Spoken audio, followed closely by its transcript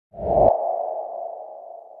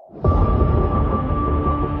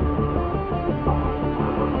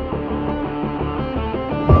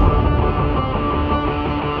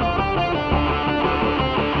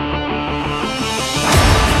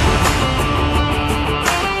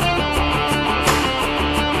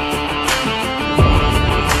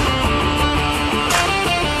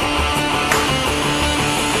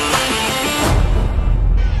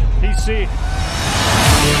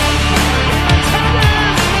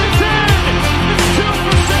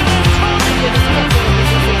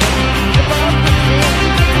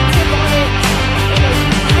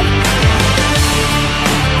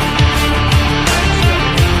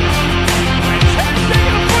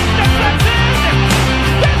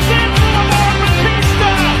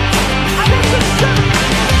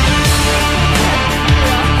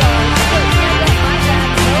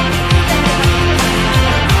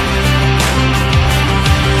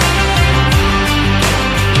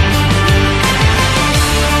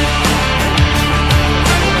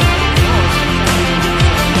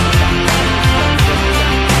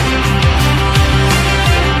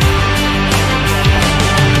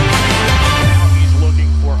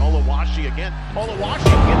again. 𝘰𝘀𝘴𝘪𝘨𝘯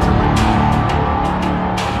gets around.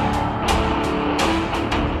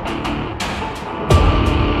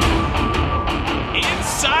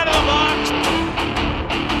 Inside of the box.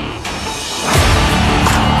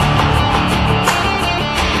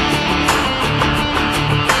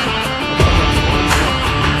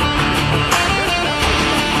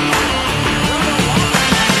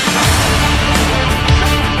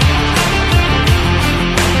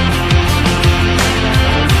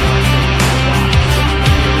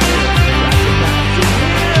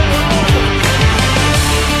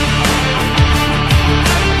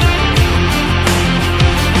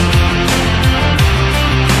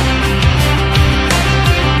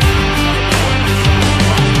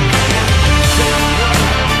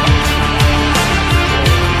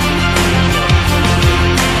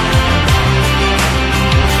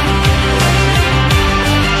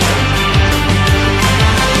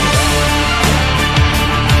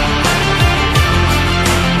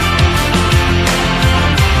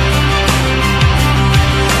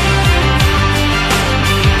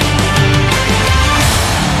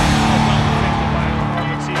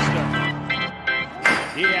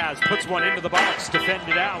 Puts one into the box,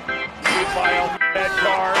 defended out. Good by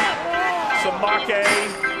𝘋𝘪𝘨𝘪𝘵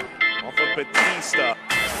off of Batista.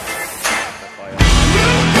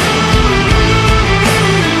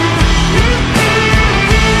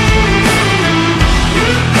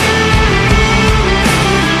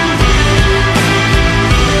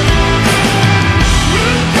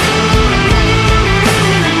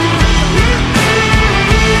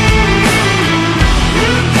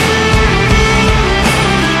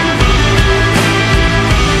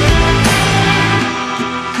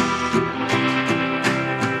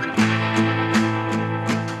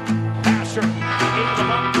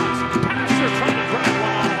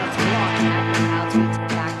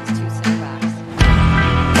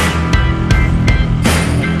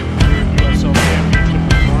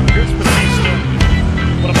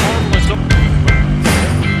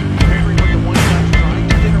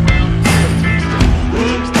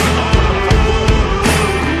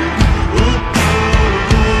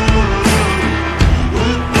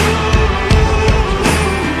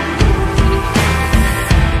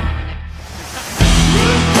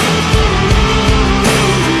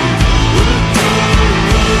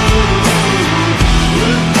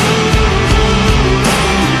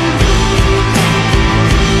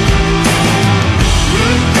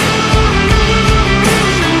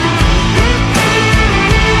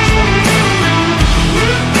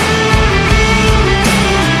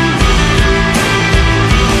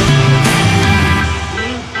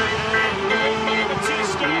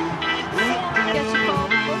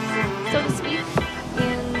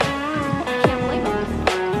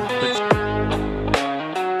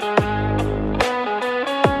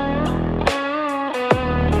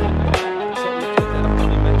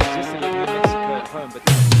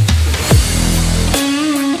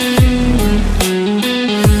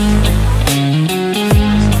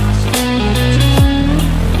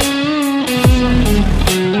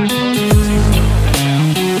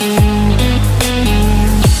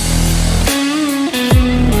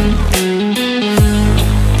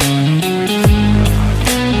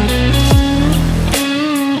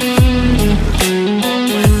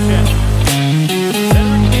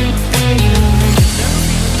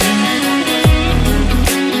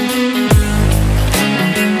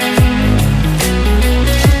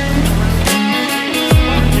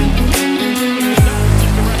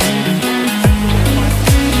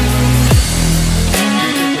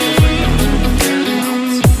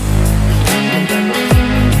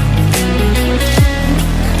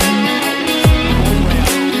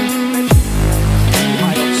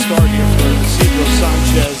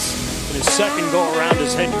 Second go around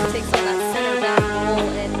his head. Takes on that center back role,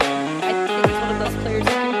 and I think he's one of those players who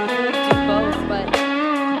can really do both, but he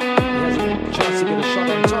has a chance to get a shot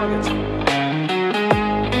on target.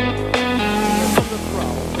 From the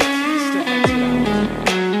throw, Batista heads it out.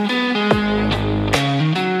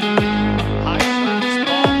 High service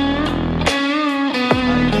ball.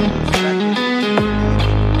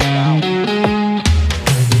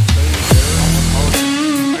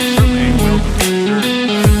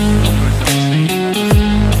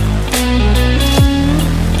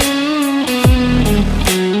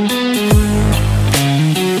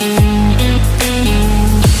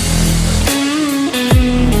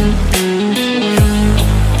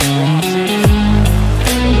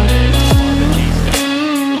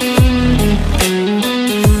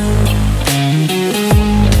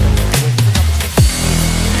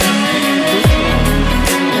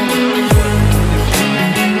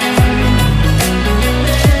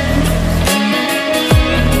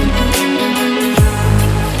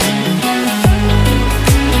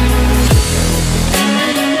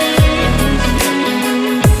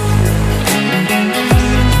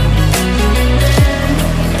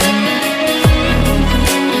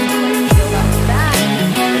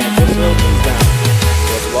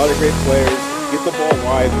 great players, get the ball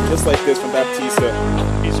wide, just like this from Batista.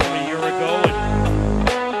 He's only